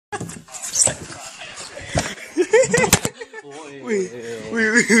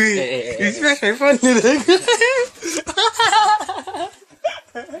You smashed my phone,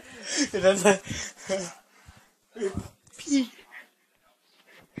 That's a pee.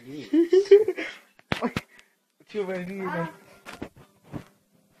 Too many, man.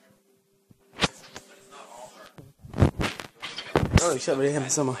 Oh, shut me down,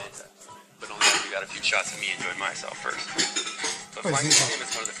 summer. But only after we got a few shots of me enjoying myself first. But flying with him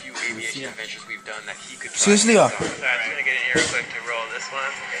is one of the few aviation adventures we've done that he could. Seriously, So I'm just gonna get in here real quick to roll this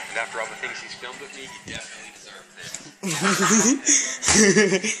one. And after all the things he's filmed with me, he definitely deserves this.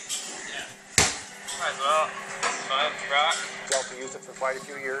 Might as well. This is fun. Rock. We also used it for quite a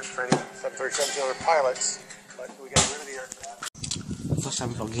few years, training 737 pilots, but we got rid of the aircraft. First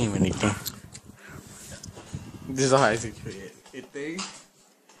time vlogging anything. This is how I create eating.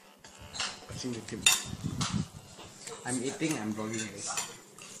 Watching the team. I'm eating, I'm vlogging this.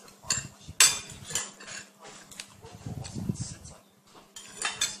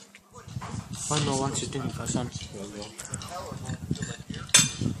 No one sitting in person.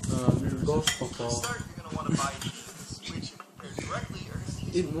 Ghost photo.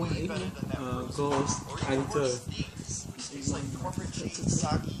 Ghost enter. It's like corporate cake,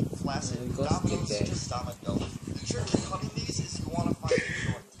 sake, flaccid, Domino's, just stomach go. The trick to cutting these is you want to find the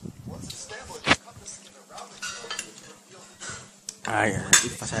joint. Once it's established, cut the skin around the joint to reveal the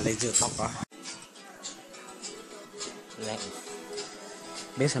Ít phải xài laser tóc á. Lạnh.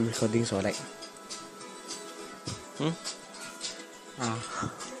 Biết sao mình recording so lạnh?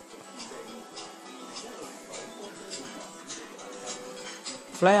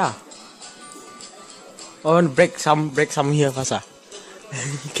 Flare. Oh, break some here first.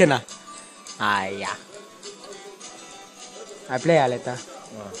 Can I? Yeah. I play later.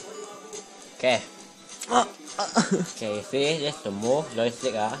 Okay. Okay, see, that's the move,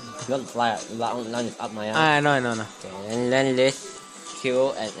 joystick not fly long is up my arm. No. Okay, then this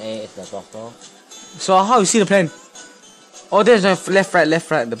Q and A is the throttle. So how you see the plane? Oh, there's a left,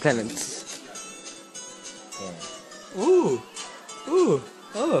 right, the planets. Yeah. Ooh.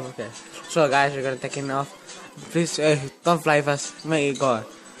 Oh, okay. So guys, we're gonna take it off. Please, don't fly fast. Make it go.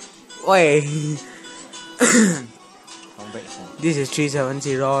 Wait. This is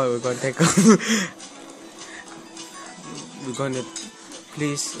 370. We're gonna take off. We're gonna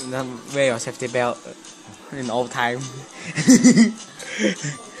please wear your safety belt in all time.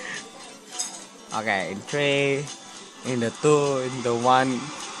 Okay, in 3, in the 2, in the 1,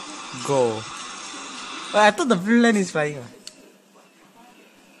 go. I thought the plane is flying.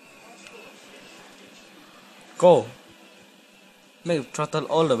 Go. Make throttle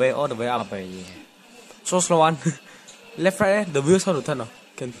all the way up. So slow one. Left, right, the wheels how to turn.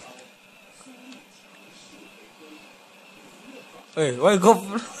 Can. Hey, why go?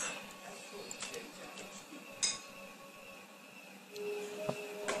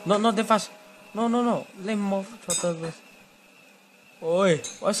 No, not that fast. No. Let me move throttle first. Oi,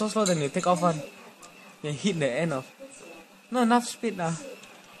 why so slow? Then you take off one. You hit the end of. No enough speed now.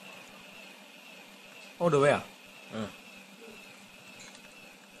 All the way.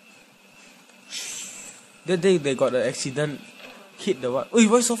 That day they got the accident. Hit the what? Oi,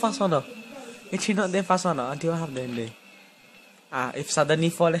 why so fast one though? Actually not that fast one until half the day. If suddenly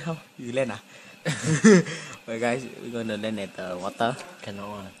fall, how you land? Well, guys, we're gonna land at the water.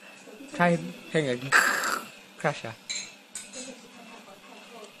 Cannot. Try hang a crash.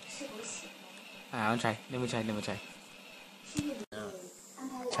 I'll try. Let me try.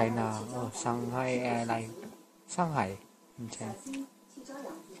 China. Oh, Shanghai Airline. Shanghai.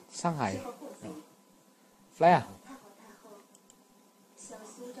 Shanghai. Flyer.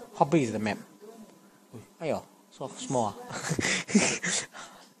 How big is the map? Ayo. So small.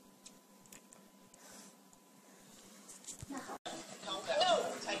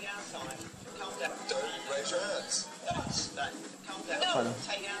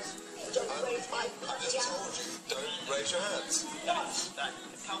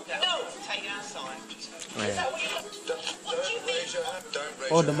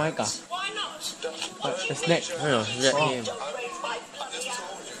 Oh, the mic. Why not? The snack. No, that him.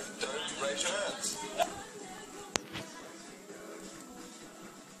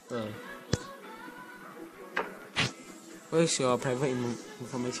 What is your private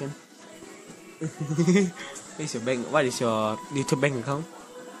information? What is your bank? What is your YouTube bank account?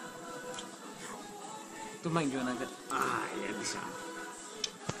 To make you another. Yeah, this one.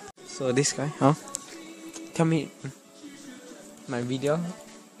 So this guy, tell me my video.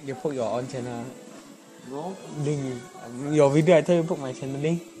 You put your own channel. No. Link. Your video I tell you put my channel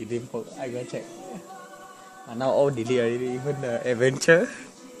link. You didn't put. I go check. And now all delete already. Even the adventure.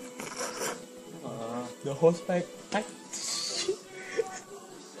 The host pack.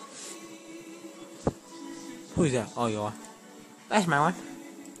 Who is that? Oh, you are. That's my one.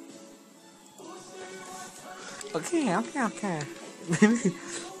 Okay.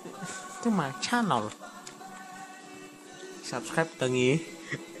 To my channel. Subscribe Tangi.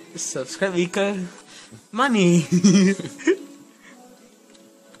 Subscribe Ika. Money.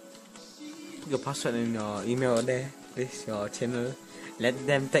 Your password and your email there. This your channel. Let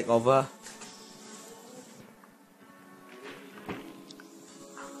them take over.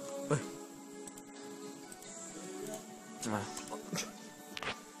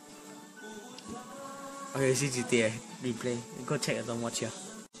 Okay, see GTA replay. Go check it. Don't watch here.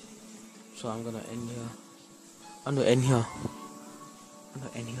 So I'm gonna end here. I'm gonna end here.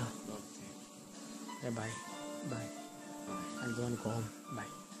 Bye. I don't want to go home. Bye.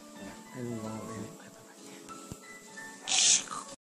 I don't want to go home.